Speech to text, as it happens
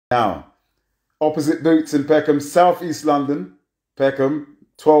now. Opposite Boots in Peckham, South East London, Peckham,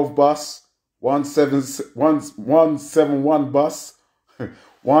 12 bus, 171 bus,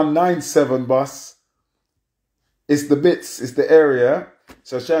 197 bus. It's the bits, it's the area.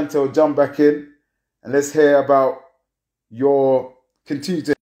 So Chantel, jump back in and let's hear about your, continue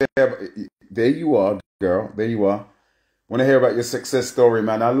to hear, there you are, girl, there you are. Want to hear about your success story,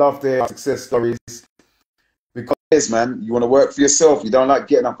 man. I love to hear success stories because, man, you want to work for yourself. You don't like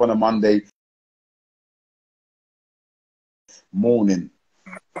getting up on a Monday morning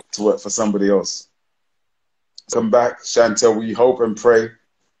to work for somebody else. Come back, Chantel. We hope and pray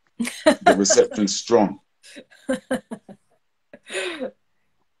the reception's strong.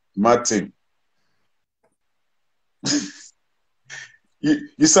 Mad thing.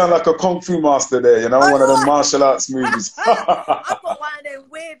 You sound like a kung fu master there, you know, one of the martial arts movies. I've got one of them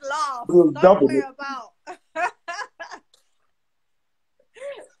weird laughs. Don't play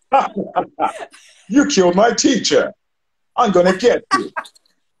about. You killed my teacher. I'm gonna get you.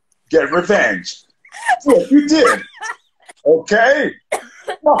 Get revenge. Yes, you did. Okay.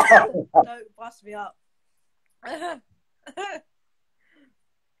 Don't bust me up.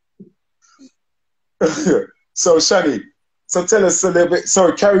 So Shani, so tell us a little bit.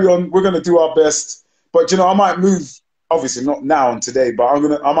 Sorry, carry on. We're gonna do our best, but you know, I might move. Obviously, not now and today, but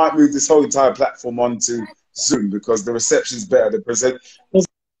I might move this whole entire platform onto Zoom because the reception's better. The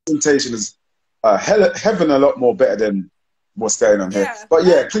presentation is heaven a lot more better than what's going on here. But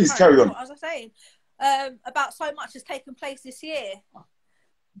yeah, please carry on. What was I saying? About so much has taken place this year.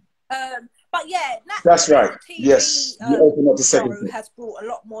 But yeah, that's right. TV, yes, you open up the second has brought a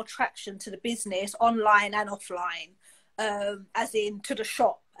lot more traction to the business, online and offline, as in to the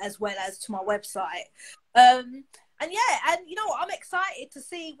shop as well as to my website. And yeah, and you know what, I'm excited to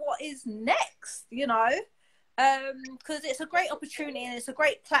see what is next. You know, because it's a great opportunity and it's a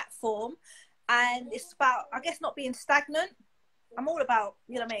great platform, and it's about, I guess, not being stagnant. I'm all about,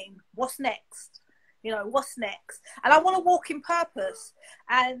 you know what I mean, what's next? You know, what's next? And I want to walk in purpose.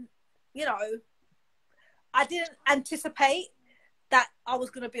 And, you know, I didn't anticipate that I was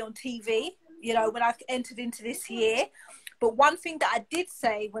going to be on TV, you know, when I entered into this year. But one thing that I did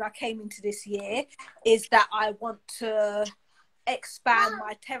say when I came into this year is that I want to expand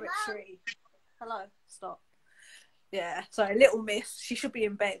my territory. Hello, stop. Yeah, sorry, little miss. She should be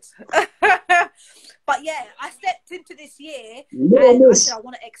in bed. But yeah, I stepped into this year and I said I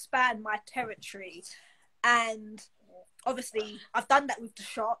want to expand my territory. And obviously, I've done that with the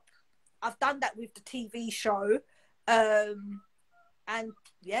shop. I've done that with the TV show. And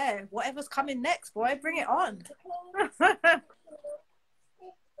yeah, whatever's coming next, boy, bring it on.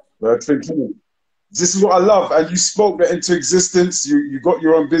 This is what I love. And you spoke that into existence. You got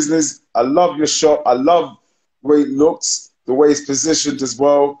your own business. I love your shop. I love the way it looks, the way it's positioned as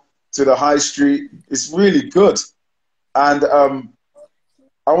well to the high street. It's really good. And I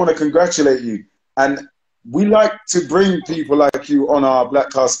want to congratulate you. And we like to bring people like you on our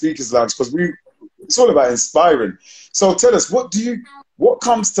Blackcast Speakers Lounge because it's all about inspiring. So tell us, what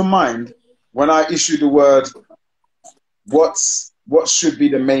comes to mind when I issue the word, what should be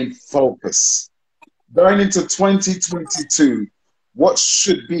the main focus? Going into 2022, what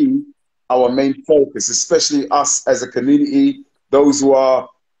should be our main focus, especially us as a community, those who are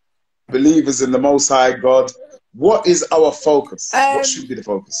believers in the Most High God? What is our focus? What should be the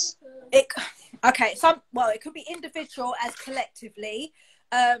focus? Okay, it could be individual as collectively,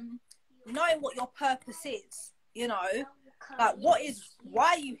 knowing what your purpose is, you know, like why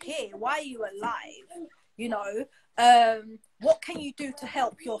are you here? Why are you alive? You know, what can you do to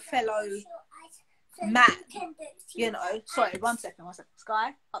help your fellow man? You know, sorry, one second.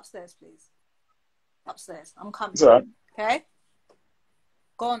 Sky, upstairs, please. Upstairs, I'm coming. Right. Okay?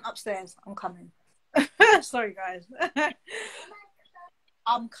 Go on upstairs, I'm coming. Sorry, guys.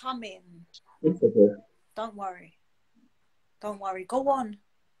 I'm coming. It's okay. Don't worry. Don't worry. Go on.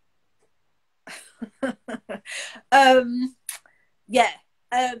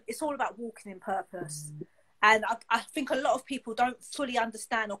 It's all about walking in purpose. And I think a lot of people don't fully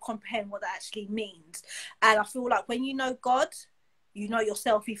understand or comprehend what that actually means. And I feel like when you know God, you know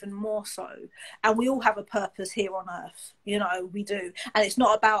yourself even more so. And we all have a purpose here on earth. You know, we do. And it's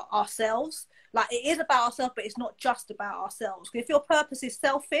not about ourselves. Like, it is about ourselves, but it's not just about ourselves. If your purpose is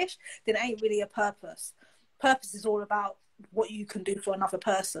selfish, then it ain't really a purpose. Purpose is all about what you can do for another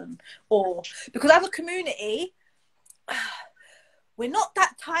person. Or because as a community, we're not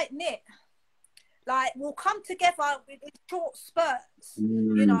that tight-knit. Like, we'll come together in short spurts.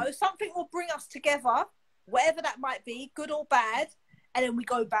 You know, something will bring us together, whatever that might be, good or bad, and then we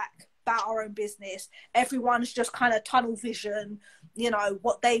go back. about our own business. Everyone's just kind of tunnel vision, you know,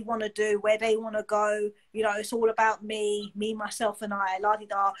 what they want to do, where they want to go. You know, it's all about me, myself, and I,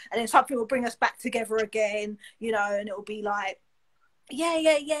 la-di-da. And then something will bring us back together again, you know, and it'll be like, yeah.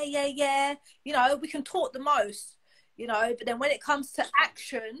 You know, we can talk the most, you know, but then when it comes to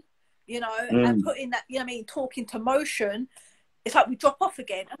action, you know, and putting that, you know what I mean, talking to motion, it's like we drop off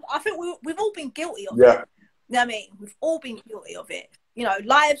again. I think we've all been guilty of it. You know what I mean? We've all been guilty of it. You know,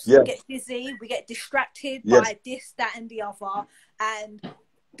 lives get busy, we get distracted by this, that, and the other. And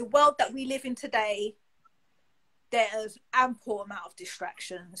the world that we live in today, there's ample amount of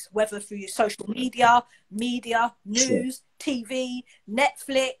distractions, whether through social media, news, TV,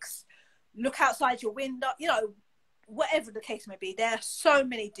 Netflix, look outside your window, you know, whatever the case may be. There are so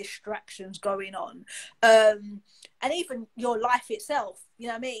many distractions going on. And even your life itself, you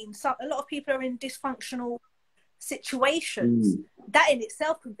know what I mean? A lot of people are in dysfunctional situations. That in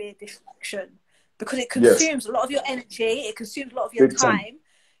itself can be a distraction because it consumes a lot of your energy, it consumes a lot of your time.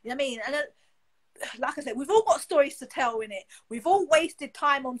 You know what I mean? And like I said, we've all got stories to tell in it. We've all wasted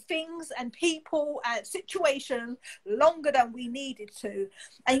time on things and people and situations longer than we needed to.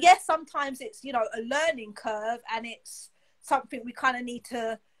 And yes, sometimes it's, you know, a learning curve and it's something we kind of need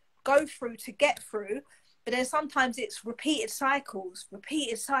to go through to get through. But then sometimes it's repeated cycles.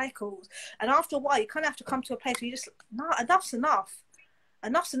 And after a while, you kind of have to come to a place where you just, no, enough's enough.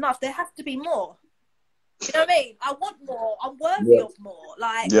 Enough's enough. There has to be more. You know what I mean? I want more. I'm worthy of more.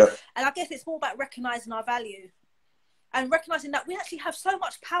 Like, and I guess it's more about recognizing our value and recognizing that we actually have so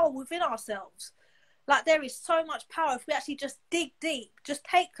much power within ourselves. Like, there is so much power if we actually just dig deep. Just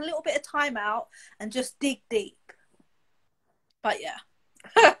take a little bit of time out and just dig deep. But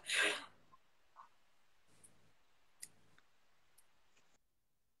yeah.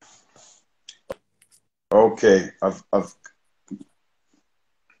 Okay, I've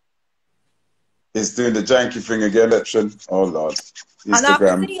it's doing the janky thing again. Oh Lord, Instagram, and I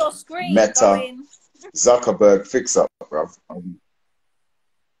can see your screen Meta, going. Zuckerberg, fix up, bruv.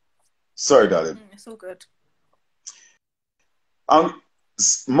 Sorry, darling. It's all good.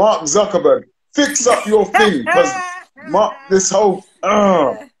 Mark Zuckerberg, fix up your thing, because Mark, this whole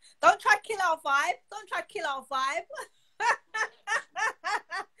Don't try to kill our vibe.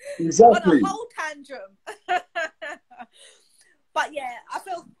 Exactly. On a whole tantrum. But yeah, I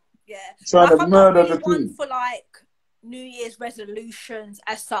feel trying like to I'm murder not really the one thing. for like New Year's resolutions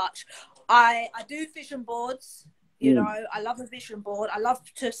as such. I do vision boards, you know. I love a vision board. I love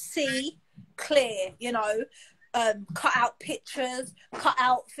to see clear, you know, cut out pictures, cut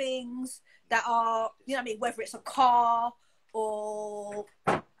out things that are, you know what I mean, whether it's a car or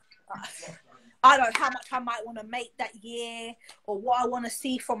I don't know how much I might want to make that year or what I want to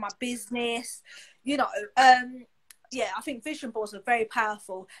see from my business, you know. Yeah, I think vision boards are very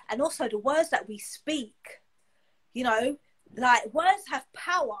powerful. And also the words that we speak, you know, like words have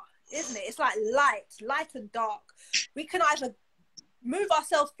power, isn't it? It's like light and dark. We can either move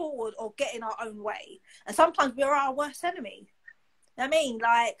ourselves forward or get in our own way. And sometimes we're our worst enemy. You know what I mean?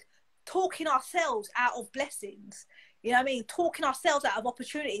 Like talking ourselves out of blessings. You know what I mean? Talking ourselves out of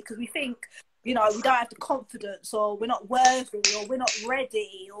opportunity because we think, you know, we don't have the confidence or we're not worthy or we're not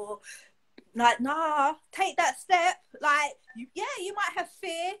ready or like, nah, take that step. Like, you might have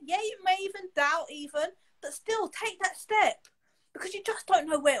fear. Yeah, you may even doubt even, but still take that step because you just don't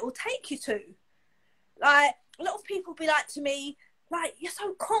know where it will take you to. Like, a lot of people be like to me, like, you're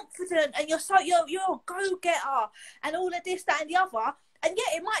so confident and you're a go-getter and all of this, that and the other. And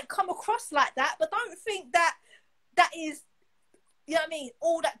yeah, it might come across like that, but don't think that is, you know what I mean,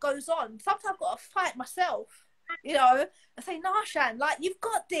 all that goes on. Sometimes I've got to fight myself, you know, and say, nah, Shan, like, you've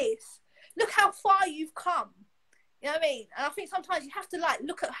got this. Look how far you've come. You know what I mean? And I think sometimes you have to like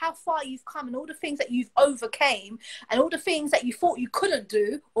look at how far you've come and all the things that you've overcame and all the things that you thought you couldn't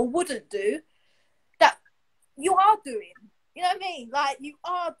do or wouldn't do that you are doing. You know what I mean? Like you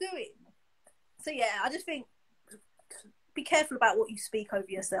are doing. So yeah, I just think be careful about what you speak over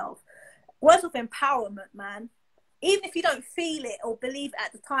yourself. Words of empowerment, man. Even if you don't feel it or believe it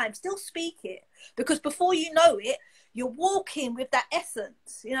at the time, still speak it. Because before you know it, you're walking with that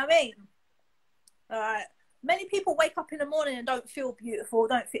essence. You know what I mean? Many people wake up in the morning and don't feel beautiful,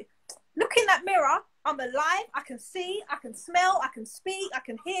 look in that mirror. I'm alive. I can see, I can smell, I can speak, I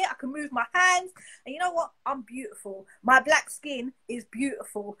can hear, I can move my hands. And you know what? I'm beautiful. My black skin is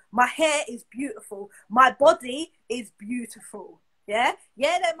beautiful. My hair is beautiful. My body is beautiful. Yeah,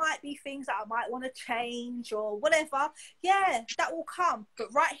 there might be things that I might want to change or whatever. Yeah, that will come.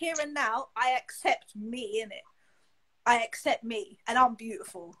 But right here and now, I accept me in it. I accept me and I'm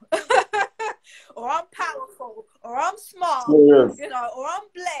beautiful. or I'm powerful, or I'm smart, Yes. you know, or I'm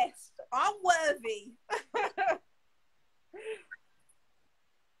blessed, or I'm worthy.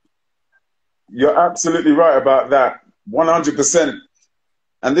 You're absolutely right about that. 100%.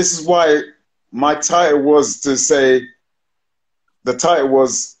 And this is why my title was to say, the title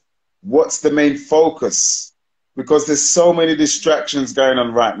was, what's the main focus? Because there's so many distractions going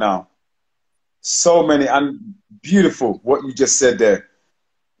on right now. So many, and beautiful what you just said there.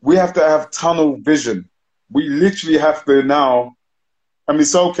 We have to have tunnel vision. We literally have to now, I mean,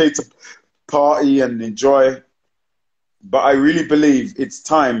 it's okay to party and enjoy, but I really believe it's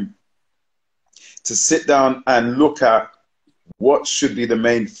time to sit down and look at what should be the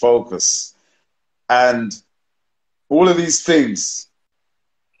main focus. And all of these things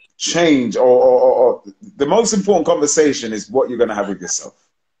change, or the most important conversation is what you're going to have with yourself.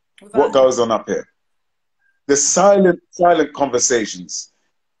 What goes on up here? The silent conversations.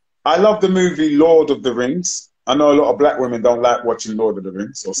 I love the movie Lord of the Rings. I know a lot of black women don't like watching Lord of the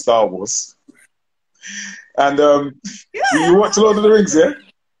Rings or Star Wars. And you watch Lord of the Rings, yeah?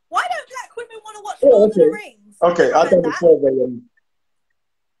 Why don't black women want to watch Lord of the Rings? Okay, I've done a survey.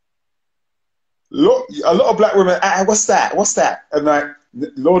 Look, a lot of black women, what's that? What's that? And like,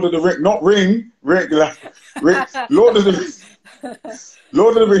 Lord of the Ring, not ring, like, Lord of the Rings.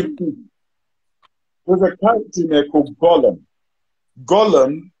 Lord of the Rings. There's a character in there called Gollum.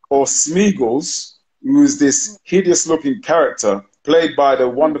 Gollum, or Smeagol, who is this hideous-looking character, played by the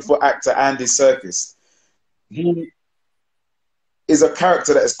wonderful actor Andy Serkis. He is a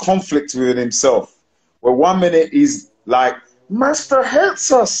character that has conflict within himself, where one minute he's like, Master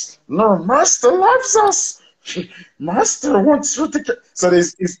hates us. No, Master loves us. Master wants you to... So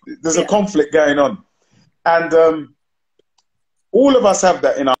there's a conflict going on. And all of us have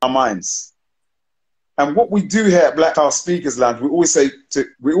that in our minds. And what we do here at Blackcast Speakers Lounge, we always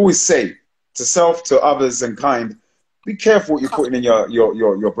say to self, to others, and kind, be careful what you're putting in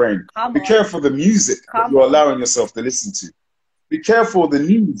your brain. Be careful the music that you're allowing yourself to listen to. Be careful the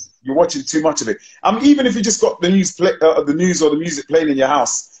news. You're watching too much of it. Even if you just got the news or the music playing in your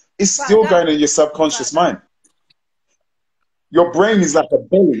house, it's still going in your subconscious mind. Your brain is like a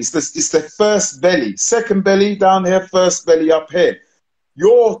belly. It's the first belly, second belly down here, first belly up here.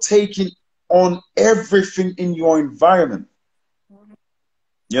 You're taking on everything in your environment.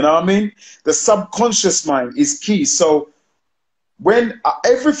 You know what I mean? The subconscious mind is key. So when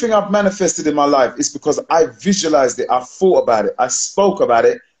everything I've manifested in my life is because I visualized it, I thought about it, I spoke about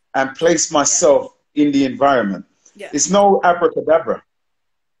it, and placed myself in the environment. It's no abracadabra.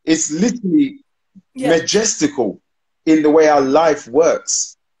 It's literally majestical in the way our life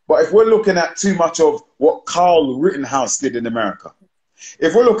works. But if we're looking at too much of what Carl Rittenhouse did in America,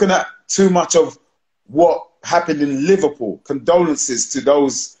 if we're looking at too much of what happened in Liverpool, condolences to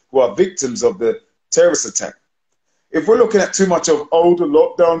those who are victims of the terrorist attack. If we're looking at too much of older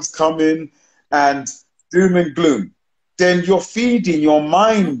lockdowns coming and doom and gloom, then you're feeding your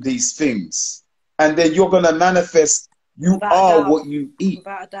mind these things. And then you're going to manifest, you are what you eat.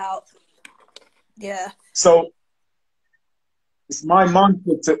 Without a doubt. Yeah. So it's my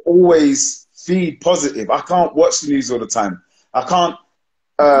mantra to always feed positive. I can't watch the news all the time. I can't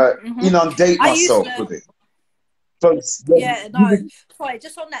inundate myself with it. So, sorry,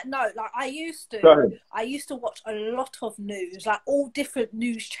 just on that note, like I used to watch a lot of news, like all different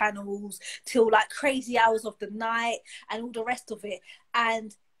news channels till like crazy hours of the night and all the rest of it.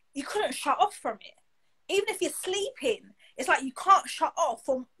 And you couldn't shut off from it. Even if you're sleeping, it's like you can't shut off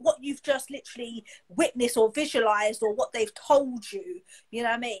from what you've just literally witnessed or visualized or what they've told you. You know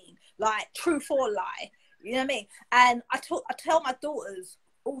what I mean? Like truth or lie. You know what I mean? And I tell my daughters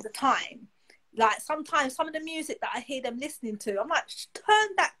all the time, like sometimes some of the music that I hear them listening to, I'm like, turn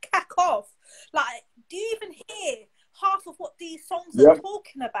that cack off. Like, do you even hear half of what these songs are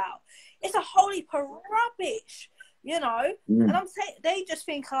talking about? It's a whole heap of rubbish, you know? And I'm saying, they just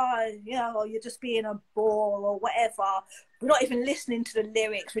think, oh, you know, you're just being a bore or whatever. We're not even listening to the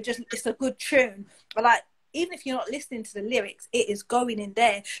lyrics. It's a good tune. But like, even if you're not listening to the lyrics, it is going in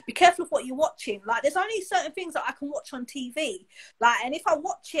there. Be careful of what you're watching. Like, there's only certain things that I can watch on TV. Like, and if I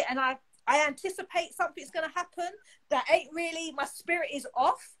watch it and I anticipate something's going to happen that ain't really, my spirit is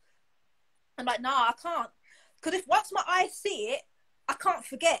off, I'm like, nah, I can't. Because if once my eyes see it, I can't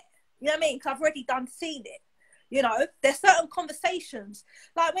forget. You know what I mean? Because I've already seen it. You know, there's certain conversations,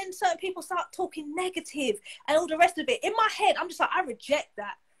 like when certain people start talking negative and all the rest of it, in my head, I'm just like, I reject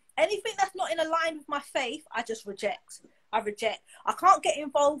that. Anything that's not in line with my faith, I just reject. I can't get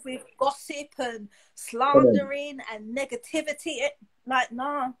involved with gossip and slandering and negativity. Like,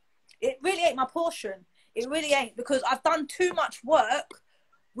 nah, it really ain't my portion. It really ain't, because I've done too much work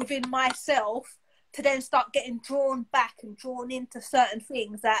within myself to then start getting drawn back and drawn into certain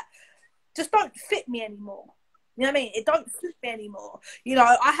things that just don't fit me anymore. You know what I mean? It don't fit me anymore. You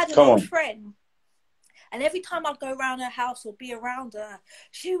know, I had an old friend, and every time I'd go around her house or be around her,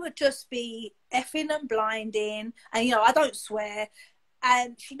 she would just be effing and blinding. And, you know, I don't swear.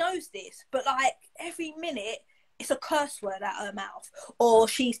 And she knows this. But, like, every minute, it's a curse word out of her mouth. Or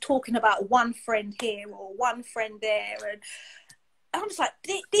she's talking about one friend here or one friend there. And I'm just like,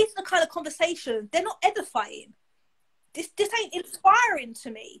 these are the kind of conversations, they're not edifying. This ain't inspiring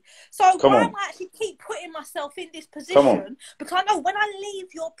to me. So why am I actually keep putting myself in this position? Because I know when I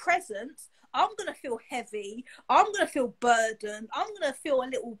leave your presence, I'm going to feel heavy. I'm going to feel burdened. I'm going to feel a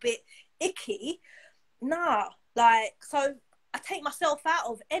little bit icky. Nah, like, so I take myself out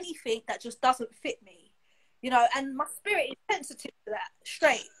of anything that just doesn't fit me, you know, and my spirit is sensitive to that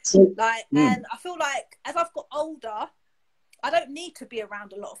straight. Like, and I feel like as I've got older, I don't need to be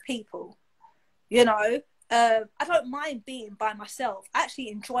around a lot of people, you know. I don't mind being by myself. I actually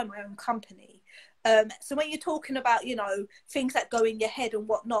enjoy my own company. So when you're talking about, you know, things that go in your head and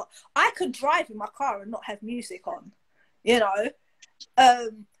whatnot, I can drive in my car and not have music on, you know. I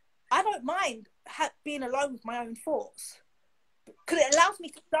don't mind being alone with my own thoughts because it allows me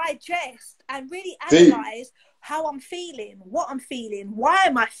to digest and really analyse how I'm feeling, what I'm feeling, why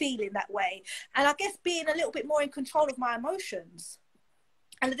am I feeling that way? And I guess being a little bit more in control of my emotions.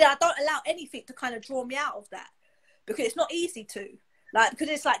 And then I don't allow anything to kind of draw me out of that because it's not easy to. Like, because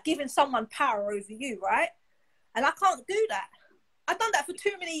it's like giving someone power over you, right? And I can't do that. I've done that for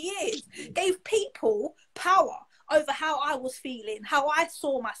too many years. Gave people power over how I was feeling, how I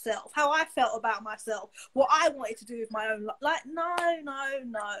saw myself, how I felt about myself, what I wanted to do with my own life. Like, no.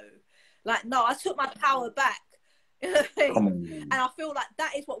 Like, no, I took my power back. And I feel like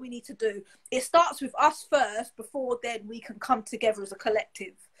that is what we need to do. It starts with us first before then we can come together as a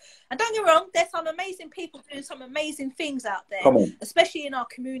collective. And don't get me wrong, there's some amazing people doing some amazing things out there, especially in our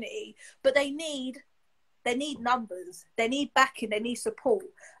community, but they need numbers, they need backing, they need support.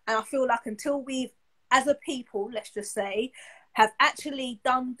 And I feel like until we've, as a people, let's just say, have actually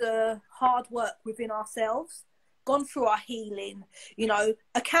done the hard work within ourselves, gone through our healing, you know,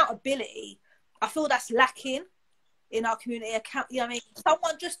 accountability, I feel that's lacking in our community. You know what I mean?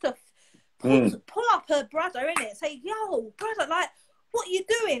 Someone just to pull up her brother, innit? Say, yo, brother, like, what are you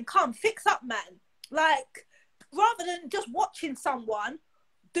doing? Come, fix up, man. Like, rather than just watching someone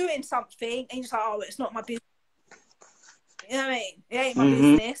doing something and you're just like, oh, it's not my business. You know what I mean? It ain't my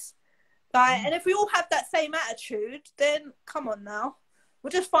business. Like, and if we all have that same attitude, then come on now.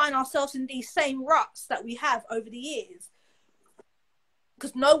 We'll just find ourselves in these same ruts that we have over the years.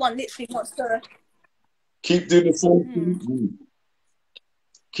 Because no one literally wants to... Keep doing the same thing.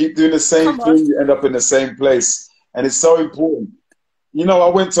 Keep doing the same thing, you end up in the same place. And it's so important. You know, I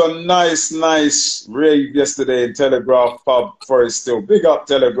went to a nice rave yesterday in Telegraph Pub, Forest Hill. Big up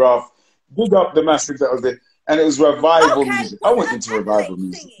Telegraph. Big up the massive that was there. And it was revival music. I went into revival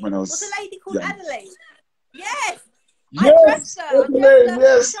music when I was... Was a lady called Adelaide? Yes. Yes, Adelaide,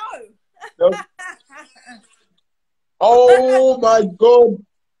 yes. Oh my God.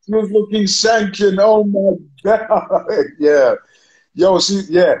 She was looking shanking. Oh my God. Yeah. Yo,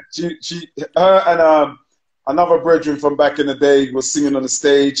 her and another brethren from back in the day was singing on the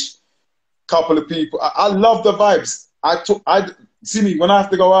stage. Couple of people. I love the vibes. See me, when I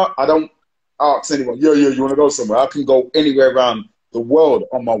have to go out, I don't ask anyone, yo, you want to go somewhere? I can go anywhere around the world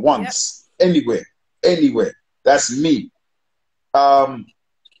on my ones. Yep. Anywhere. That's me.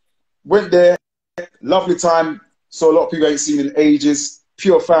 Went there, lovely time. Saw a lot of people I ain't seen in ages.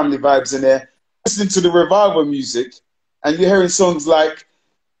 Pure family vibes in there. Listening to the revival music, and you're hearing songs like,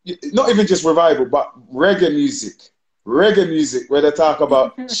 not even just revival, but reggae music, where they talk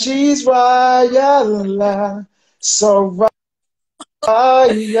about she's royal, so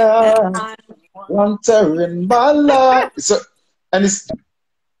royal, want her in my life. So, and it's,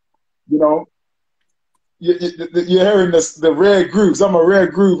 you know, you're hearing the rare grooves. I'm a rare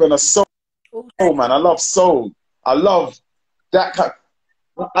groove and a soul man. I love soul. I love that kind.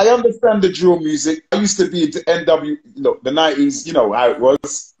 I understand the drill music. I used to be into NW, look, the 90s, you know how it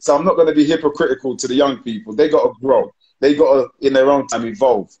was. So I'm not going to be hypocritical to the young people. They got to grow. They got to, in their own time,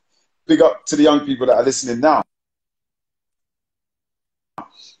 evolve. Big up to the young people that are listening now.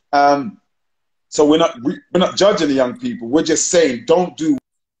 So we're not judging the young people. We're just saying, don't do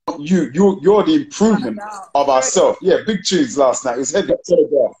you're the improvement of ourselves. Yeah, big tunes last night. It was heavy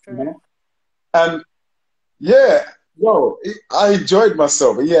Telegraph, you know? And yeah, yo, I enjoyed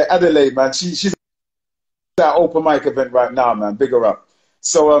myself. Yeah, Adelaide, man, she's at that open mic event right now, man. Big her up.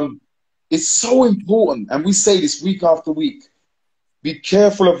 So it's so important, and we say this week after week. be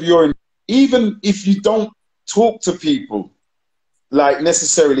careful of your, even if you don't talk to people like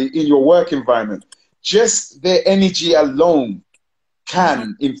necessarily in your work environment, just their energy alone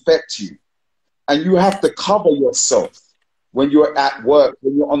can infect you. And you have to cover yourself when you're at work,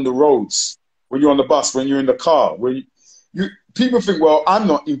 when you're on the roads, when you're on the bus, when you're in the car. When you people think, well, I'm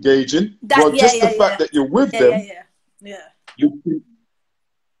not engaging. Well, just the fact that you're with them, you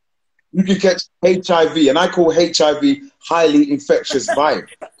can catch HIV, and I call HIV highly infectious virus.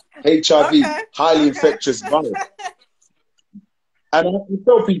 HIV, highly infectious virus. And I can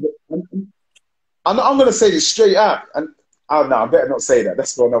tell people, I'm going to say this straight out, and oh, no, I better not say that.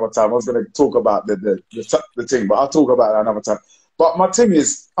 That's for another time. I was going to talk about the thing, but I'll talk about that another time. But my thing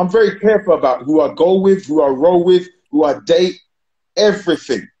is, I'm very careful about who I go with, who I roll with, who I date,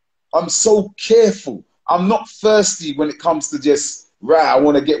 everything. I'm so careful. I'm not thirsty when it comes to just, right, I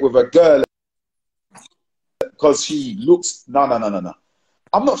want to get with a girl because she looks, no.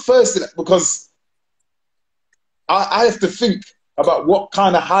 I'm not thirsty because I have to think about what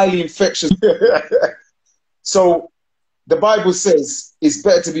kind of highly infectious. So the Bible says it's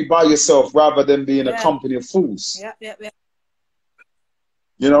better to be by yourself rather than be in a company of fools.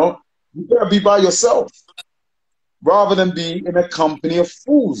 You know, you better be by yourself rather than be in a company of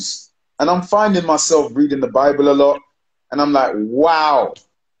fools. And I'm finding myself reading the Bible a lot, and I'm like, wow,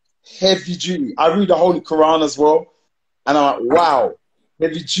 heavy duty. I read the Holy Quran as well, and I'm like, wow,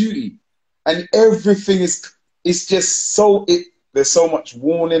 heavy duty. And everything is, it's just so, there's so much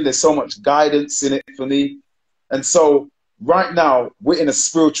warning, there's so much guidance in it for me. And so right now, we're in a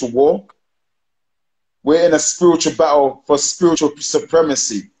spiritual war. We're in a spiritual battle for spiritual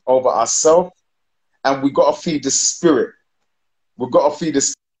supremacy over ourselves. And we got to feed the spirit. We've got to feed the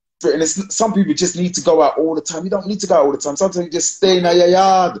spirit. And it's, some people just need to go out all the time. You don't need to go out all the time. Sometimes you just stay in your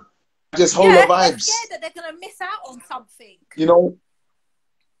yard. Just hold the vibes. They're scared that they're going to miss out on something. You know?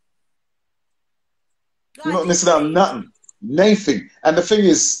 You're not missing out on nothing. Nothing. And the thing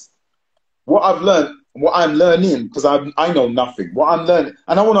is, what I've learned, what I'm learning, because I know nothing. What I'm learning,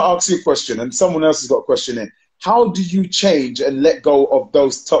 and I want to ask you a question, and someone else has got a question in. How do you change and let go of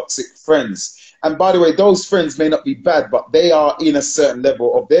those toxic friends? And by the way, those friends may not be bad, but they are in a certain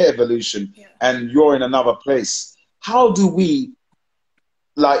level of their evolution, and you're in another place. How do we,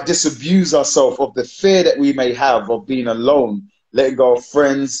 like, disabuse ourselves of the fear that we may have of being alone, letting go of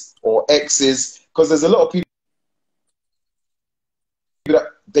friends or exes? Because there's a lot of people that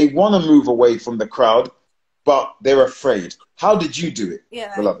they want to move away from the crowd, but they're afraid. How did you do it,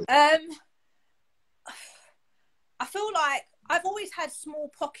 beloved? I feel like I've always had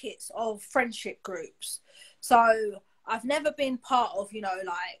small pockets of friendship groups. So I've never been part of, you know,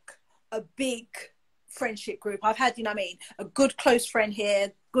 like a big friendship group. I've had, you know what I mean, a good close friend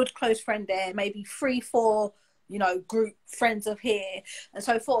here, good close friend there, maybe 3, 4, you know, group friends of here and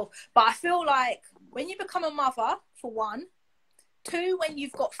so forth. But I feel like when you become a mother, for one, 2, when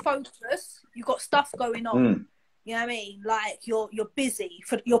you've got focus, you've got stuff going on. You know what I mean? Like you're busy,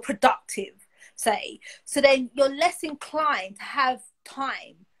 you're productive, say. So then you're less inclined to have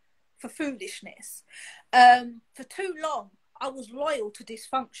time for foolishness. For too long, I was loyal to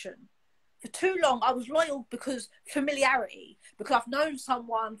dysfunction. For too long, I was loyal because familiarity, because I've known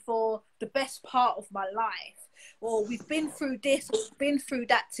someone for the best part of my life, or we've been through this, or we've been through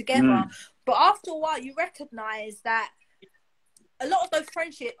that together. But after a while, you recognize that a lot of those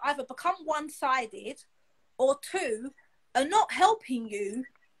friendships either become one-sided, or 2, are not helping you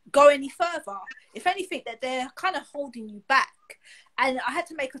go any further. If anything, that they're kind of holding you back. And I had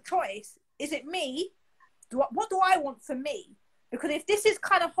to make a choice. Is it me? What do I want for me? Because if this is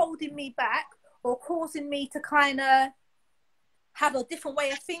kind of holding me back or causing me to kind of have a different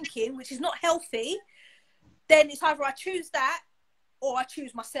way of thinking, which is not healthy, then it's either I choose that or I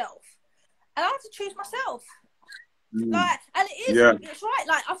choose myself. And I have to choose myself. Like, and it is, it's right.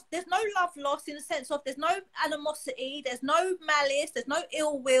 Like, there's no love lost in the sense of there's no animosity, there's no malice, there's no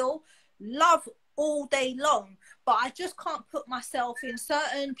ill will, love all day long. But I just can't put myself in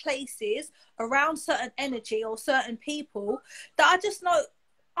certain places around certain energy or certain people that I just know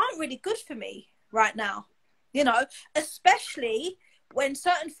aren't really good for me right now. You know, especially when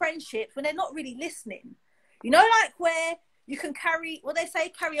certain friendships, when they're not really listening. You know, like where you can carry, what they say,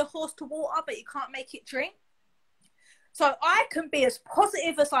 carry a horse to water, but you can't make it drink. So I can be as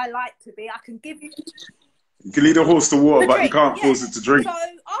positive as I like to be. I can give you... You can lead a horse to water, but you can't force it to drink. So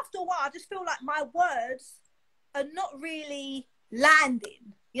after a while, I just feel like my words are not really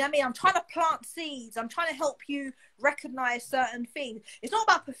landing. You know what I mean? I'm trying to plant seeds. I'm trying to help you recognize certain things. It's not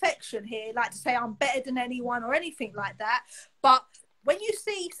about perfection here, like to say I'm better than anyone or anything like that. But when you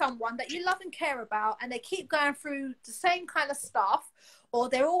see someone that you love and care about and they keep going through the same kind of stuff, or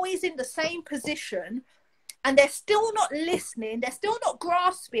they're always in the same position and they're still not listening, they're still not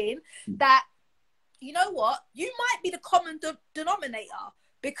grasping that, you know what, you might be the common denominator,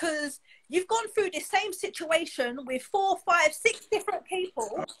 because you've gone through the same situation with 4, 5, 6 different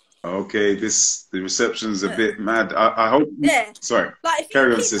people. Okay, the reception's a bit mad. I hope. Yeah. Sorry. Like, if Carry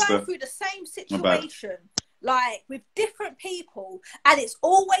you on, keep sister. going through the same situation, like with different people, and it's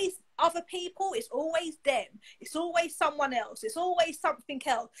always other people, it's always them, it's always someone else, it's always something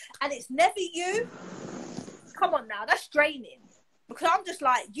else, and it's never you. Come on now, that's draining. Because I'm just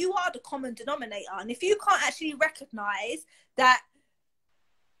like, you are the common denominator, and if you can't actually recognise that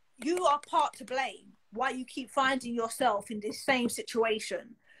you are part to blame why you keep finding yourself in this same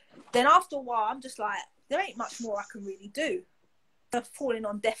situation, then after a while, I'm just like, there ain't much more I can really do. They're falling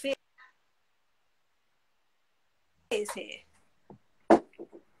on deaf ears here. So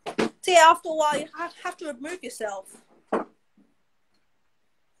yeah, after a while, you have to remove yourself.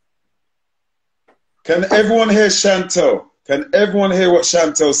 Can everyone hear Chantel? Can everyone hear what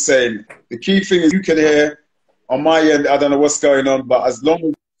Chantel's saying? The key thing is you can hear. On my end, I don't know what's going on, but as long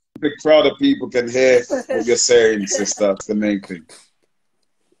as a big crowd of people can hear what you're saying, sister, that's the main thing.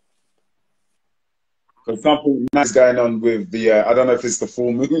 Because something is going on with the, I don't know if it's the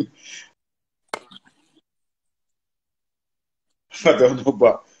full moon. I don't know,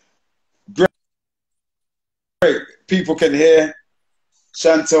 but great. People can hear.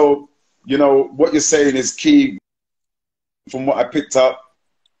 Chantel, you know, what you're saying is key from what I picked up.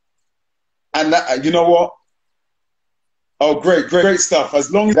 And that, you know what? Oh, great stuff.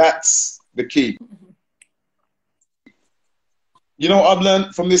 As long as that's the key. You know what I've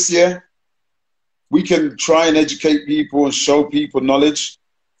learned from this year? We can try and educate people and show people knowledge.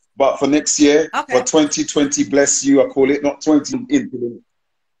 But for next year, for 2020, bless you, I call it, not 20 into.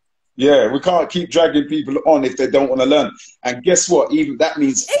 Yeah, we can't keep dragging people on if they don't want to learn. And guess what? Even that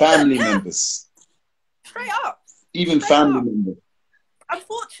means family members. Straight up. Even family members.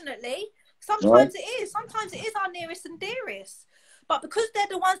 Unfortunately, sometimes it is. Sometimes it is our nearest and dearest. But because they're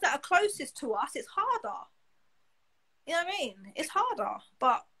the ones that are closest to us, it's harder. You know what I mean? It's harder.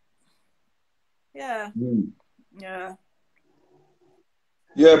 But, yeah. Yeah.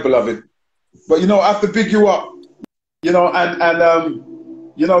 Yeah, beloved. But, you know, I have to big you up. You know, and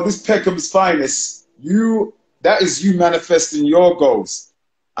you know, this Peckham's finest, that is you manifesting your goals.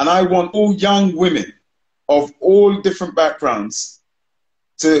 And I want all young women of all different backgrounds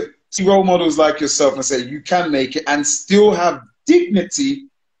to see role models like yourself and say, you can make it and still have dignity,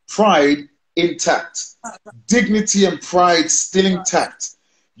 pride intact. Dignity and pride still intact.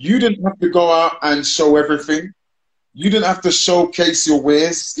 You didn't have to go out and show everything. You didn't have to showcase your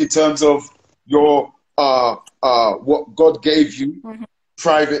wares in terms of your what God gave you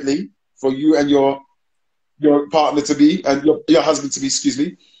privately for you and your partner to be and your husband to be, excuse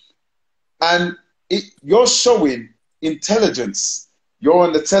me. And you're showing intelligence. You're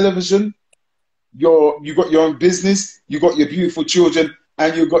on the television. You got your own business. You got your beautiful children,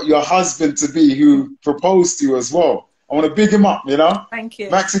 and you got your husband to be who proposed to you as well. I want to big him up, you know. Thank you,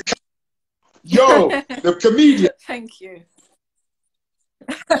 Maxi. Yo, the comedian. Thank you.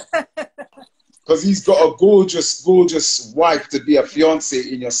 Because he's got a gorgeous, gorgeous wife to be a fiance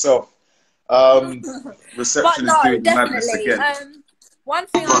in yourself. Reception is doing madness again. One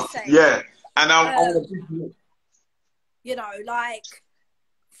thing I'll say. Yeah, and you know, like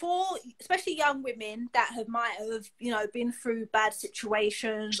for especially young women that might have, you know, been through bad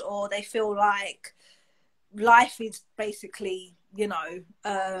situations, or they feel like life is basically, you know,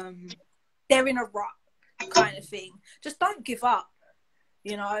 they're in a rut kind of thing. Just don't give up.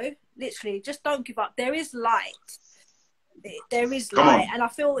 You know, literally, just don't give up. There is light. There is light, and I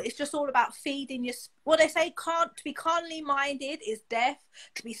feel it's just all about feeding your. What they say, to be carnally minded is death.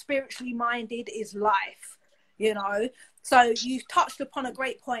 To be spiritually minded is life. You know, so you touched upon a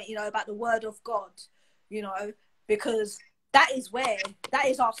great point. You know, about the Word of God. You know, because that is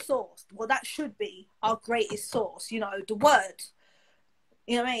our source. Well, that should be our greatest source. You know, the Word.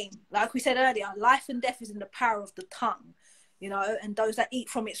 You know what I mean? Like we said earlier, life and death is in the power of the tongue. You know, and those that eat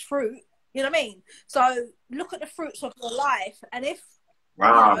from its fruit, you know what I mean? So look at the fruits of your life. And if, you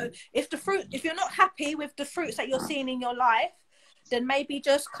know, if you're not happy with the fruits that you're seeing in your life, then maybe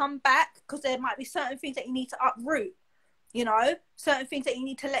just come back, because there might be certain things that you need to uproot, you know, certain things that you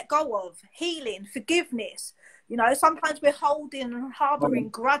need to let go of, healing, forgiveness. You know, sometimes we're holding and harboring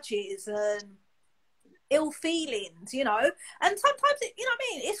grudges and ill feelings, you know, and sometimes, you know what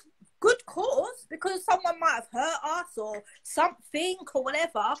I mean? It's good cause, because someone might have hurt us or something or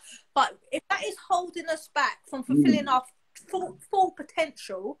whatever, but if that is holding us back from fulfilling our full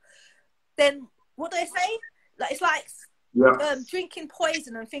potential, then what do they say? Like, it's like drinking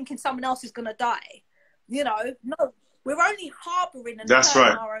poison and thinking someone else is going to die. You know, no, we're only harbouring and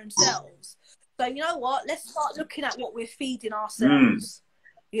hurting our own selves. So you know what? Let's start looking at what we're feeding ourselves.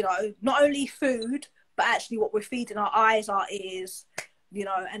 You know, not only food, but actually what we're feeding our eyes, our ears, you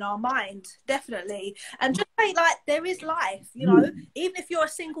know, and our mind, definitely. And just say, like, there is life, you know, even if you're a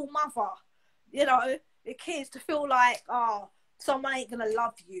single mother, you know, the kids to feel like, oh, someone ain't going to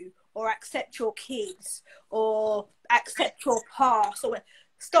love you or accept your kids or accept your past. Or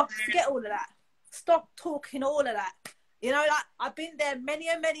stop, forget all of that. Stop talking all of that. You know, like, I've been there many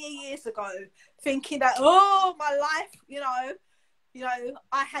and many years ago thinking that, oh, my life, you know,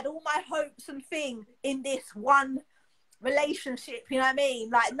 I had all my hopes and thing in this one relationship, you know what I mean?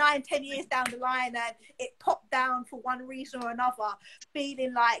 Like 9-10 years down the line, and it popped down for one reason or another,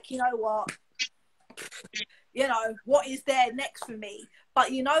 feeling like, you know what is there next for me?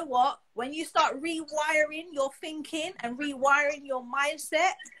 But you know what? When you start rewiring your thinking and rewiring your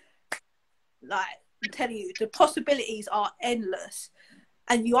mindset, like, I'm telling you, the possibilities are endless.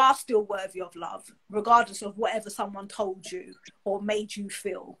 And you are still worthy of love, regardless of whatever someone told you or made you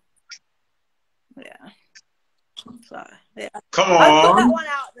feel. Yeah. So, yeah. Come on. I put that one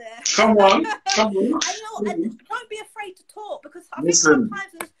out there. Come on. And, you know, and don't be afraid to talk, because I think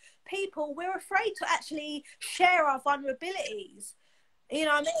sometimes as people, we're afraid to actually share our vulnerabilities. You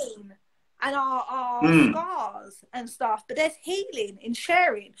know what I mean? And our scars and stuff. But there's healing in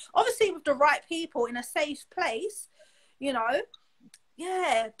sharing. Obviously, with the right people in a safe place, you know.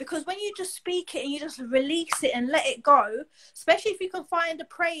 Yeah, because when you just speak it and you just release it and let it go, especially if you can find a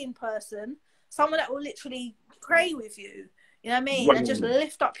praying person, someone that will literally pray with you, you know what I mean? And just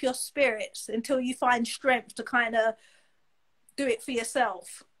lift up your spirits until you find strength to kind of do it for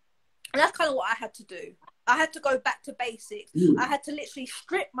yourself. And that's kind of what I had to do. I had to go back to basics. I had to literally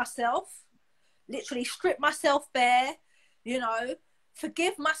strip myself bare, you know,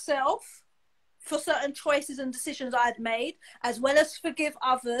 forgive myself for certain choices and decisions I'd made, as well as forgive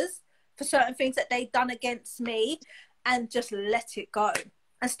others for certain things that they'd done against me, and just let it go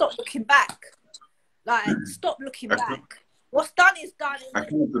and stop looking back. Like, stop looking back. What's done is done. I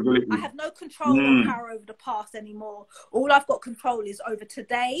have no control or power over the past anymore. All I've got control is over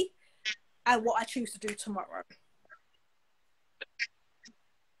today and what I choose to do tomorrow.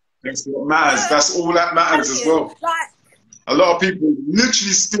 That's what matters. That's all that matters as well. Like, a lot of people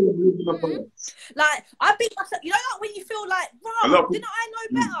literally still living the past. Like, I beat myself. You know, like when you feel like, wow, didn't I know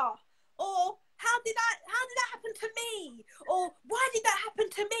better? Or how did that happen to me? Or why did that happen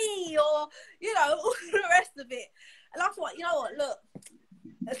to me? Or, you know, all the rest of it. And I thought, you know what, look,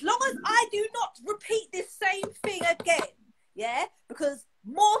 as long as I do not repeat this same thing again, yeah, because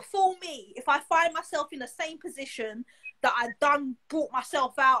more for me if I find myself in the same position that I brought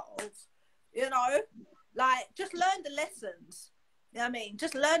myself out of, you know, like, just learn the lessons. You know what I mean?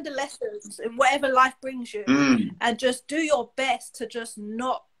 Just learn the lessons in whatever life brings you, and just do your best to just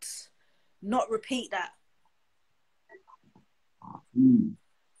not repeat that.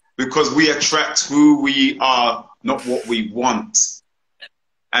 Because we attract who we are, not what we want.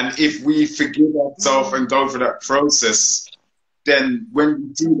 And if we forgive ourselves and go through that process, then when we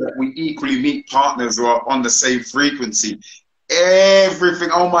do that, we equally meet partners who are on the same frequency. Everything,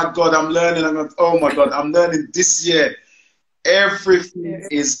 oh my God, I'm learning this year. Everything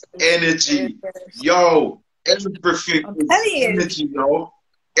is energy. Yo, everything is energy, yo.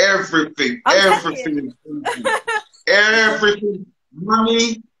 Everything is energy. Everything,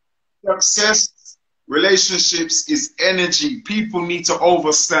 money, success, relationships is energy. People need to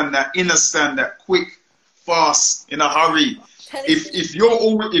understand that quick, fast, in a hurry.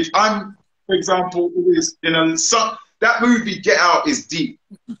 If I'm, for example, always that movie Get Out is deep.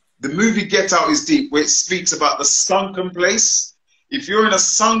 The movie Get Out is deep, where it speaks about the sunken place. If you're in a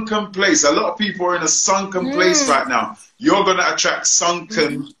sunken place, a lot of people are in a sunken place right now. You're going to attract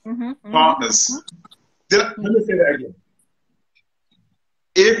sunken partners. Let me say that again.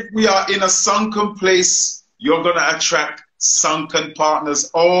 If we are in a sunken place, you're going to attract sunken partners.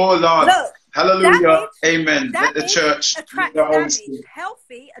 Oh, Lord. Look, hallelujah. Amen. Let the church attract damage.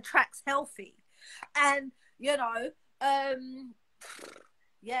 Healthy attracts healthy. And, you know,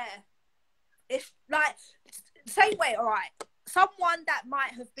 yeah, it's like, same way, all right. Someone that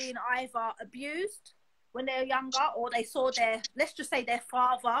might have been either abused when they were younger, or they saw let's just say their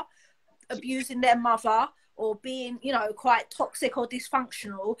father abusing their mother, or being, you know, quite toxic or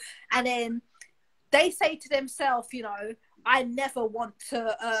dysfunctional, and then they say to themselves, you know, I never want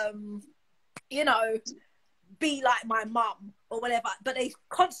to, you know, be like my mum or whatever, but they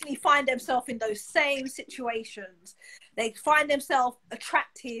constantly find themselves in those same situations. They find themselves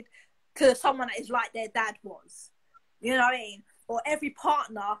attracted to someone that is like their dad was. You know what I mean? Or every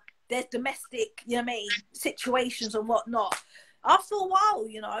partner, there's domestic, you know what I mean, situations and whatnot. After a while,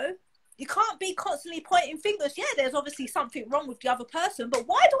 you know, you can't be constantly pointing fingers. Yeah, there's obviously something wrong with the other person, but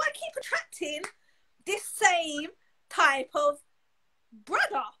why do I keep attracting this same type of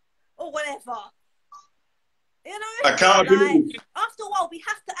brother or whatever? You know, accountability. like, after a while, we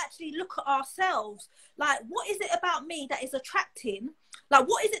have to actually look at ourselves. Like, what is it about me that is attracting? Like,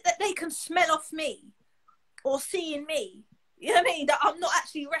 what is it that they can smell off me or see in me? You know what I mean? That I'm not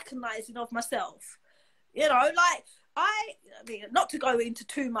actually recognizing of myself. You know, like, I mean, not to go into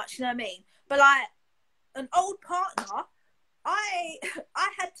too much, you know what I mean? But like, an old partner, I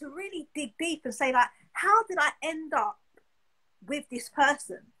had to really dig deep and say, like, how did I end up with this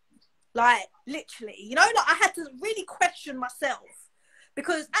person? Like, literally, you know, like, I had to really question myself,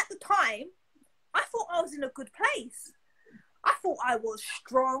 because at the time I thought I was in a good place. I thought I was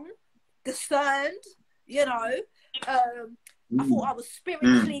strong, discerned, you know. I thought I was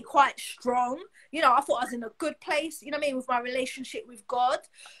spiritually quite strong. You know, I thought I was in a good place, you know what I mean, with my relationship with God.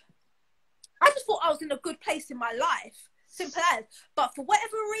 I just thought I was in a good place in my life. Simple as. But for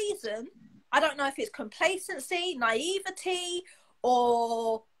whatever reason, I don't know if it's complacency, naivety,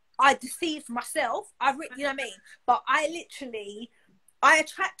 or I deceived myself. You know what I mean? But I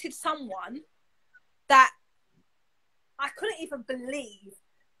attracted someone that I couldn't even believe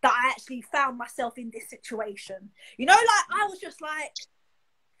that I actually found myself in this situation. You know, like, I was just like,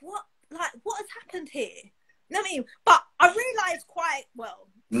 what has happened here? You know what I mean? But I realised quite well,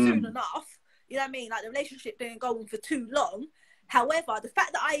 soon enough, you know what I mean? Like, the relationship didn't go on for too long. However, the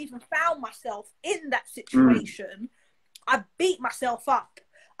fact that I even found myself in that situation, I beat myself up.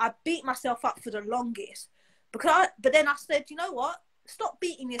 I beat myself up for the longest. But then I said, you know what? Stop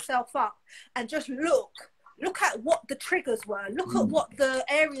beating yourself up and just look at what the triggers were. Look at what the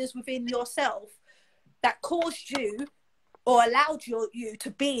areas within yourself that caused you or allowed you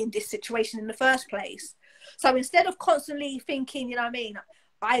to be in this situation in the first place. So instead of constantly thinking, you know what I mean,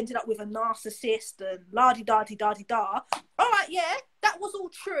 I ended up with a narcissist and la-di-da-di-da-di-da. All right, yeah, that was all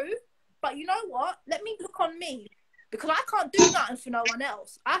true. But you know what? Let me look on me, because I can't do nothing for no one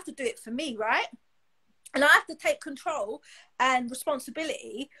else. I have to do it for me, right? And I have to take control and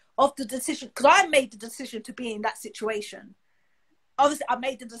responsibility of the decision, because I made the decision to be in that situation. Obviously, I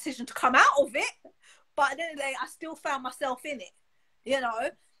made the decision to come out of it, but at the end of the day, I still found myself in it, you know?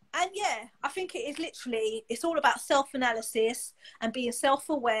 And yeah, I think it is literally, it's all about self-analysis and being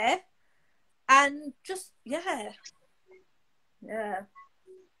self-aware and just, yeah.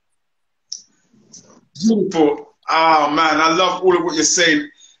 Beautiful. Oh, man, I love all of what you're saying.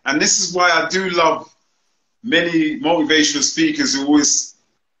 And this is why I do love many motivational speakers who always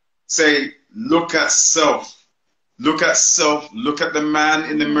say, look at self. Look at self. Look at the man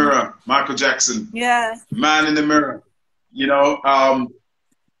in the mirror. Michael Jackson. Yeah. Man in the mirror. You know,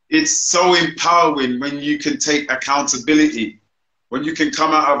 it's so empowering when you can take accountability, when you can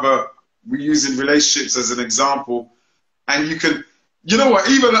come out of we're using relationships as an example, and you can, you know what,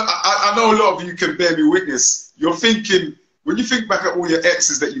 even I know a lot of you can bear me witness. You're thinking, when you think back at all your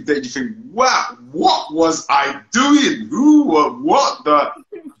exes that you've dated, you think, wow, what was I doing? What the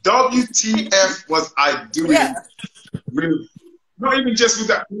WTF was I doing? Yeah. Not even just with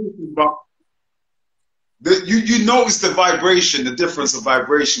that person, but you notice the vibration, the difference of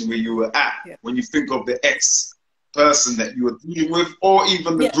vibration where you were at when you think of the ex person that you were dealing with, or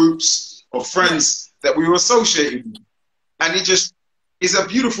even the groups of friends that we were associated with. And it just is a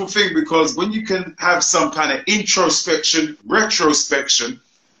beautiful thing, because when you can have some kind of introspection, retrospection,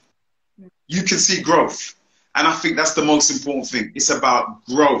 you can see growth. And I think that's the most important thing. It's about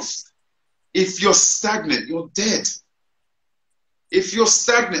growth. If you're stagnant, you're dead. If you're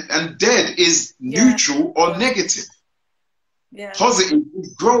stagnant and dead is neutral or negative. Positive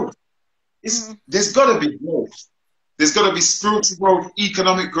is growth. There's got to be growth. There's got to be spiritual growth,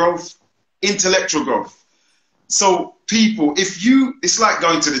 economic growth, intellectual growth. So people, it's like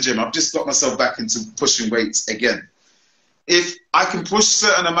going to the gym. I've just got myself back into pushing weights again. If I can push a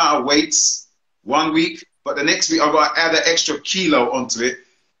certain amount of weights 1 week, but the next week I've got to add an extra kilo onto it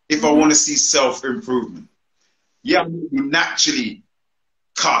if I want to see self-improvement. Yeah, I'm naturally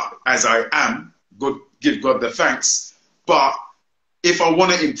cut as I am. Give God the thanks. But if I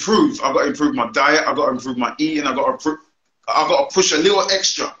want to improve, I've got to improve my diet. I've got to improve my eating. I've got to push a little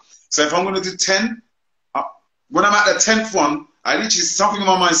extra. So if I'm going to do 10, when I'm at the 10th one, I literally, something in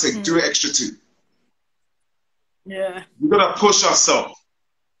my mind says, do an extra 2. Yeah. We've got to push ourselves.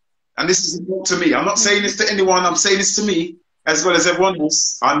 And this is important to me. I'm not saying this to anyone. I'm saying this to me as well as everyone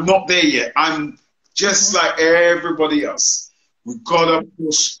else. I'm not there yet. I'm just like everybody else. We gotta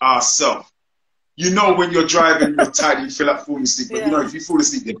push ourselves. You know, when you're driving, you're tired, you feel like falling asleep. But you know, if you fall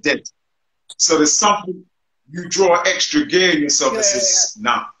asleep, you're dead. So there's something, you draw extra gear in yourself that says,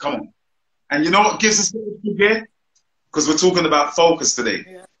 nah, come on. And you know what gives us extra gear? Because we're talking about focus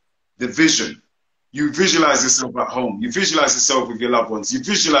today. The vision. You visualize yourself at home. You visualize yourself with your loved ones. You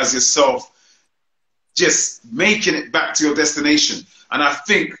visualize yourself just making it back to your destination. And I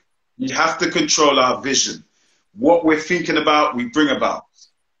think we have to control our vision. What we're thinking about, we bring about.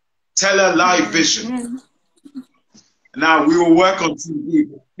 Tell a live vision. Now, we will work on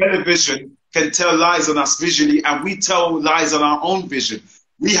TV. Television can tell lies on us visually, and we tell lies on our own vision.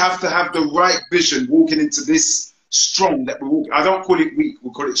 We have to have the right vision walking into this strong that we walk. I don't call it weak,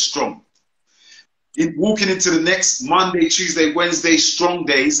 we'll call it strong. Walking into the next Monday, Tuesday, Wednesday, strong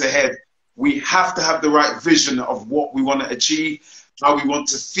days ahead, we have to have the right vision of what we want to achieve, how we want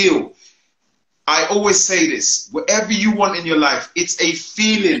to feel. I always say this, whatever you want in your life, it's a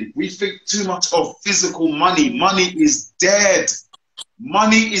feeling. We think too much of physical money. Money is dead.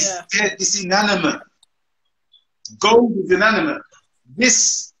 Money is dead. It's inanimate. Gold is inanimate.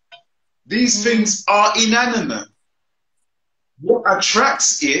 These things are inanimate. What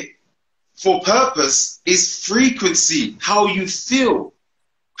attracts it for purpose is frequency, how you feel.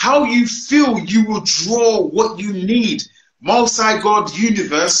 How you feel, you will draw what you need. Most High God,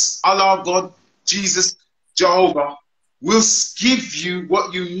 universe, Allah, God, Jesus, Jehovah, will give you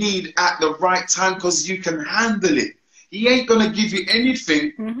what you need at the right time because you can handle it. He ain't going to give you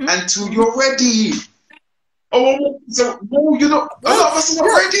anything until you're ready. Oh, so no, you're not. A lot of us are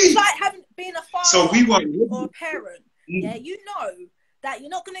not ready. It's like having been a father so we want or a parent. Yeah, you know that you're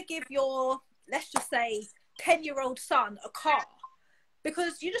not going to give your, let's just say, 10-year-old son a car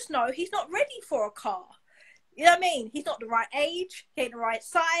because you just know he's not ready for a car. You know what I mean? He's not the right age. He ain't the right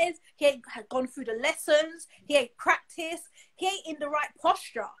size. He ain't gone through the lessons. He ain't practiced. He ain't in the right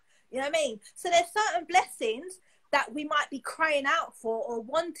posture. You know what I mean? So there's certain blessings that we might be crying out for or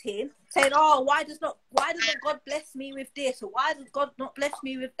wanting, saying, oh, why doesn't God bless me with this? Or why does God not bless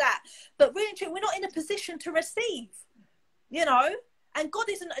me with that? But really, we're not in a position to receive, you know? And God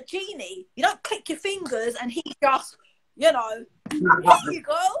isn't a genie. You don't click your fingers and he just, you know, here you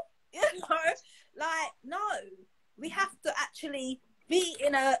go. You know? Like, no. We have to actually be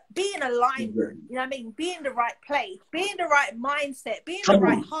in alignment, you know what I mean? Be in the right place, be in the right mindset, be in the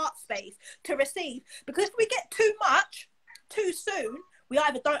right heart space to receive. Because if we get too much too soon, we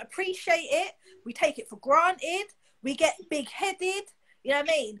either don't appreciate it, we take it for granted, we get big-headed, you know what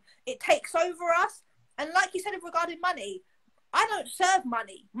I mean? It takes over us. And like you said regarding money, I don't serve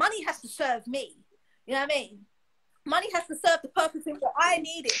money. Money has to serve me. You know what I mean? Money has to serve the purpose in what I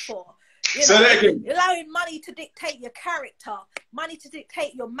need it for. You know, allowing money to dictate your character, money to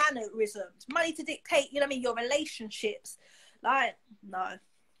dictate your mannerisms, money to dictate, you know what I mean, your relationships. Like, no.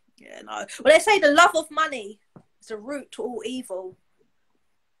 Yeah, no. Well, they say the love of money is the root to all evil.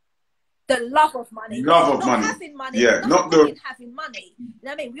 The love of money. Not having money. Yeah, not the... having money. You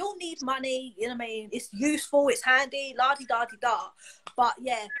know what I mean? We all need money. You know what I mean? It's useful, it's handy, la-di-da-di-da. But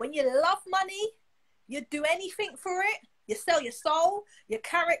yeah, when you love money, you'd do anything for it. You sell your soul, your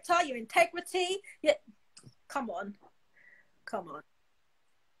character, your integrity. Yeah, come on.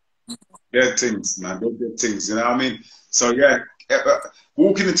 They're things, man. They're things, you know what I mean? So yeah,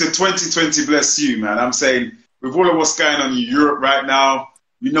 walking into 2020, bless you, man. I'm saying, with all of what's going on in Europe right now,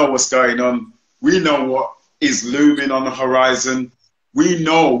 we know what's going on. We know what is looming on the horizon. We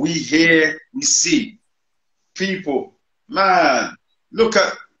know, we hear, we see. People, man, look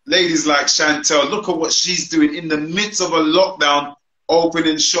at ladies like Chantel, look at what she's doing in the midst of a lockdown,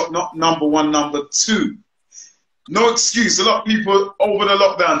 opening shop, not number one, number two. No excuse. A lot of people over the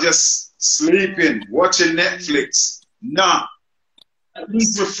lockdown just sleeping, watching Netflix. Nah. At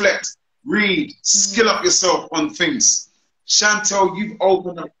least reflect, read, skill up yourself on things. Chantel, you've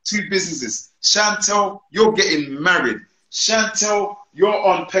opened up 2 businesses. Chantel, you're getting married. Chantel, you're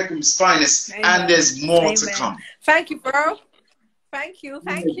on Peckham's Finest. Amen. And there's more to come. Thank you, bro. Thank you.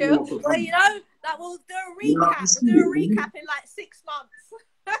 Well, you know, that we'll do a recap. We'll do a recap in like 6 months.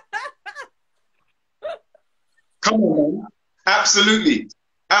 Come on, man. Absolutely.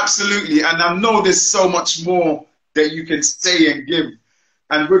 Absolutely. And I know there's so much more that you can say and give.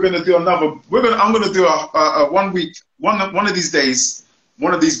 And we're going to do another, I'm going to do a 1 week, one of these days,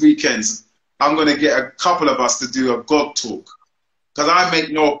 one of these weekends, I'm going to get a couple of us to do a God talk. Because I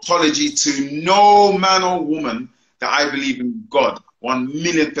make no apology to no man or woman that I believe in God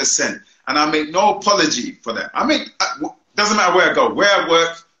 1,000,000%. And I make no apology for that. Doesn't matter where I go, where I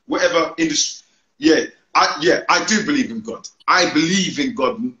work, whatever industry. I do believe in God. I believe in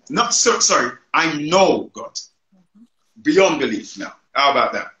God. I know God beyond belief now. How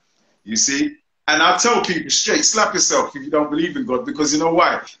about that? You see? And I tell people straight, slap yourself if you don't believe in God, because you know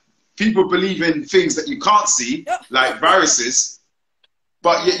why? People believe in things that you can't see, like viruses,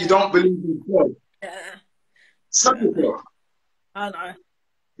 but yet you don't believe in God. Yeah. Slap yourself. I know.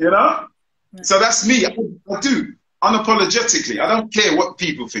 You know? So that's me. I do. Unapologetically. I don't care what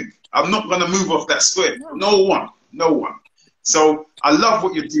people think. I'm not going to move off that square. No one. No one. So I love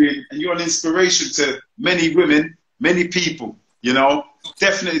what you're doing, and you're an inspiration to many women, many people, you know,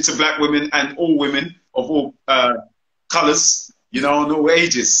 definitely to black women and all women of all colors, you know, and all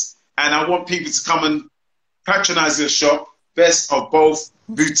ages. And I want people to come and patronize your shop, Best of Both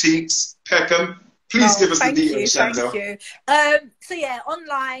Boutiques, Peckham. Please give us the details, Chantel. Thank you. So yeah,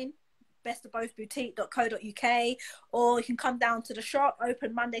 online, bestofbothboutique.co.uk, or you can come down to the shop,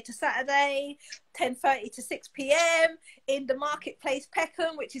 open Monday to Saturday, 10:30 to 6 p.m. in the marketplace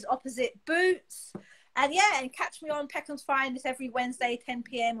Peckham, which is opposite Boots. And yeah, and catch me on Peckham's Finest every Wednesday, 10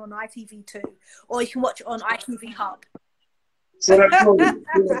 p.m. on ITV2, or you can watch it on ITV Hub. So that's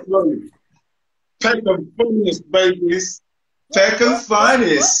Peckham's Finest, babies. Peckham's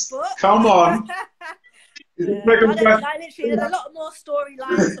Finest. Come on. Literally, there's a lot more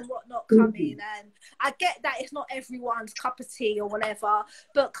storylines and whatnot coming, and I get that it's not everyone's cup of tea or whatever,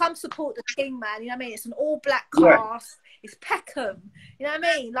 but come support the king, man. You know what I mean? It's an all black cast. It's Peckham. You know what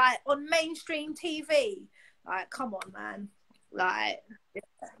I mean? Like on mainstream TV. Like, come on, man. Like,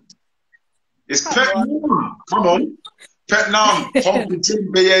 it's Peckham. Come on, Peckham. Home to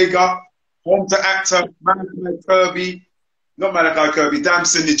Tim Boyega, home to actor Malachi Kirby, not Malachi Kirby,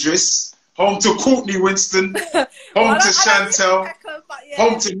 Damson Idris. Home to Courtney Winston, home to Chantel,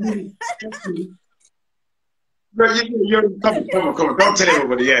 home to me. Come on, don't tell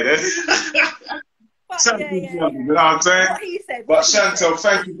everybody, you know what I'm saying? But Chantel,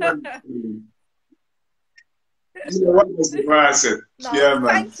 thank you very much. You know what I said? No, yeah, man.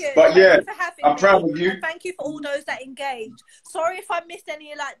 Thank you. But thank yeah, you for having I'm me. proud of you. And thank you for all those that engaged. Sorry if I missed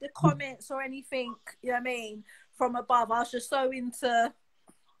any like the comments or anything, you know what I mean, from above. I was just so into,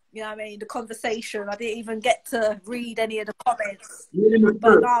 you know what I mean, the conversation. I didn't even get to read any of the comments.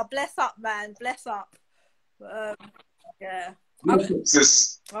 But bless up, man. Bless up. Yeah.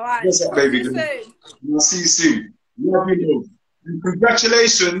 Sis. All right. Bless up, baby. I'll see you soon. Love you. And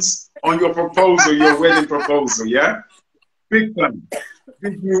congratulations on your proposal, your wedding proposal, yeah? Big fan.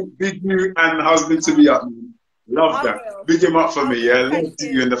 Big you and husband to be up. Love that. Big him up for me, yeah? Love to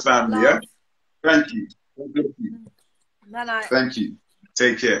you and the family, yeah? Thank you. God bless you. No. Thank you.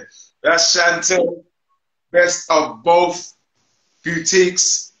 Take care. That's Chantel, Best of Both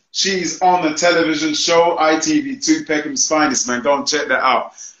Boutiques. She's on the television show, ITV2, Peckham's Finest, man. Go and check that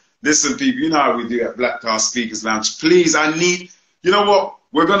out. Listen, people, you know how we do at Blackcast Speakers Lounge. Please, I need, you know what?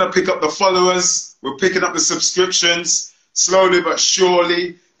 We're going to pick up the followers. We're picking up the subscriptions. Slowly but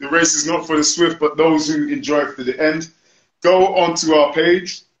surely. The race is not for the swift, but those who enjoy it to the end. Go onto our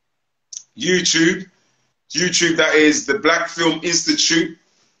page, YouTube, that is the Black Film Institute.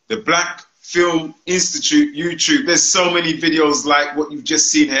 The Black Film Institute YouTube. There's so many videos like what you've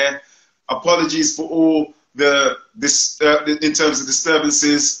just seen here. Apologies for all in terms of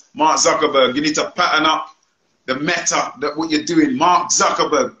disturbances. Mark Zuckerberg, you need to pattern up the meta, that what you're doing. Mark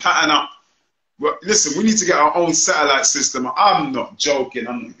Zuckerberg, pattern up. Well, listen, we need to get our own satellite system. I'm not joking.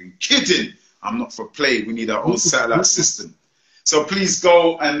 I'm not even kidding. I'm not for play. We need our own satellite system. So please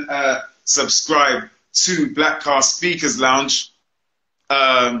go and subscribe to Blackcast Speakers Lounge,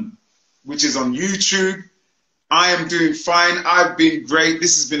 which is on YouTube. I am doing fine. I've been great.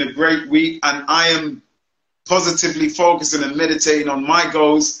 This has been a great week, and I am positively focusing and meditating on my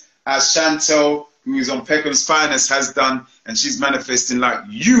goals, as Chantel, who is on Peckham's Finest, has done, and she's manifesting like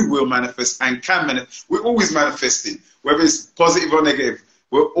you will manifest and can manifest. We're always manifesting, whether it's positive or negative.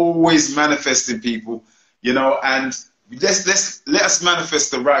 We're always manifesting, people, you know, and let us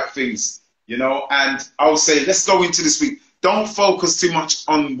manifest the right things, you know. And I'll say, let's go into this week. Don't focus too much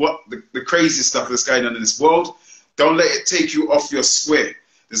on what the crazy stuff that's going on in this world. Don't let it take you off your square.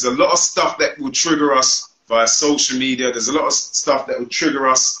 There's a lot of stuff that will trigger us via social media. There's a lot of stuff that will trigger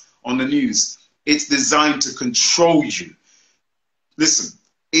us on the news. It's designed to control you. Listen,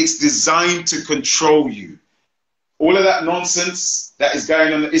 it's designed to control you. All of that nonsense that is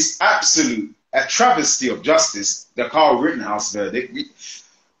going on is absolute a travesty of justice, the Carl Rittenhouse verdict.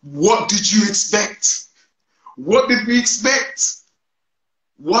 What did you expect? What did we expect?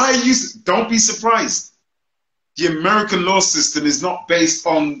 Why you? Don't be surprised. The American law system is not based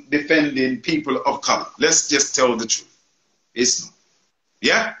on defending people of color. Let's just tell the truth. It's not.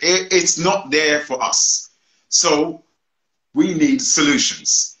 Yeah, it's not there for us. So we need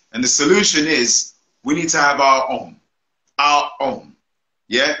solutions. And the solution is we need to have our own. Our own.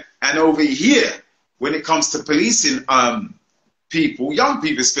 Yeah? And over here, when it comes to policing people, young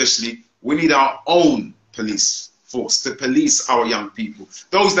people especially, we need our own police force to police our young people.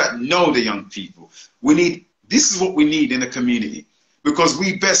 Those that know the young people. This is what we need in a community, because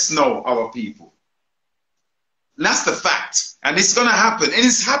we best know our people. And that's the fact. And it's going to happen. And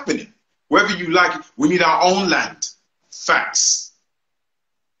it's happening. Whether you like it, we need our own land. Facts.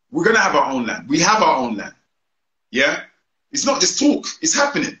 We're going to have our own land. We have our own land. Yeah? It's not just talk. It's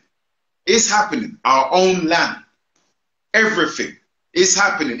happening. It's happening. Our own land. Everything is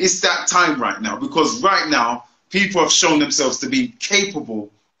happening. It's that time right now. Because right now, people have shown themselves to be capable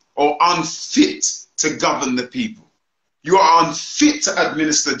or unfit to govern the people. You are unfit to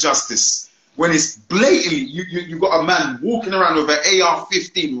administer justice. When it's blatantly, you got a man walking around with an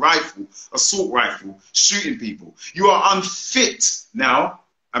AR-15 rifle, assault rifle, shooting people. You are unfit now,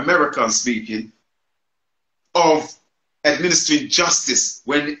 America speaking, of administering justice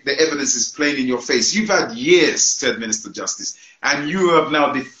when the evidence is plain in your face. You've had years to administer justice, and you have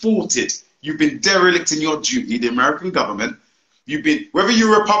now defaulted. You've been derelict in your duty, the American government. You've been, whether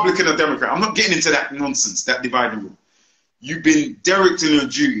you're Republican or Democrat, I'm not getting into that nonsense, that divide and rule. You've been derelict in your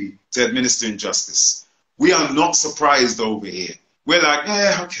duty to administering justice. We are not surprised over here. We're like,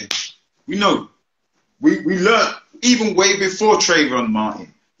 yeah, okay. We know. We learned even way before Trayvon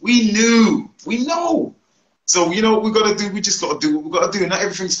Martin. We knew. We know. So you know what we got to do? We just got to do what we got to do. Not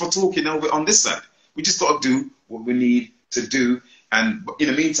everything's for talking over on this side. We just got to do what we need to do. And in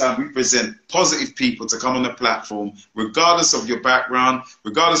the meantime, we present positive people to come on the platform, regardless of your background,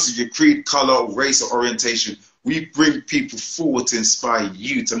 regardless of your creed, color, or race, or orientation. We bring people forward to inspire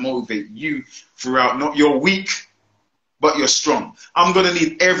you, to motivate you throughout not your weak, but your strong. I'm going to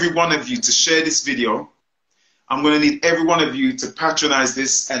need every one of you to share this video. I'm going to need every one of you to patronize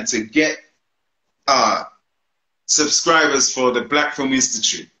this and to get subscribers for the Black Film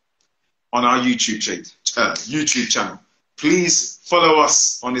Institute on our YouTube channel. Please follow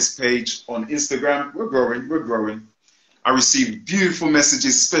us on this page on Instagram. We're growing. We're growing. I received beautiful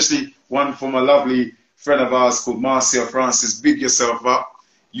messages, especially one from a lovely friend of ours called Marcia Francis. Big yourself up.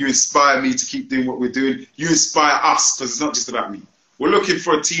 You inspire me to keep doing what we're doing. You inspire us, because it's not just about me. We're looking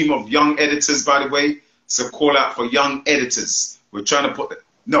for a team of young editors, by the way. So call out for young editors. We're trying to put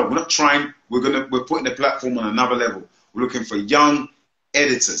no, we're not trying. We're putting the platform on another level. We're looking for young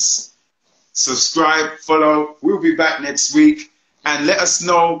editors. Subscribe, follow. We'll be back next week. And let us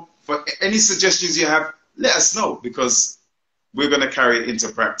know, for any suggestions you have, let us know, because we're going to carry it into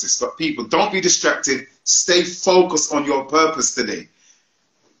practice. But people, don't be distracted. Stay focused on your purpose today.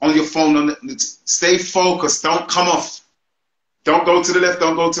 On your phone, stay focused. Don't come off. Don't go to the left.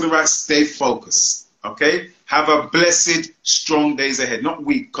 Don't go to the right. Stay focused. Okay? Have a blessed, strong days ahead. Not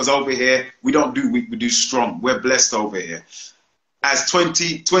weak, because over here, we don't do weak. We do strong. We're blessed over here. As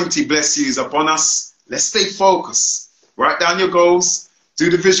 2020 bless you is upon us, let's stay focused. Write down your goals. Do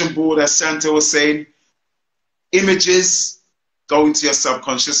the vision board, as Chantel was saying. Images. Go into your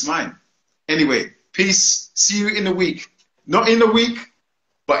subconscious mind. Anyway, peace. See you in the week. Not in the weak,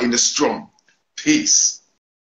 but in the strong. Peace.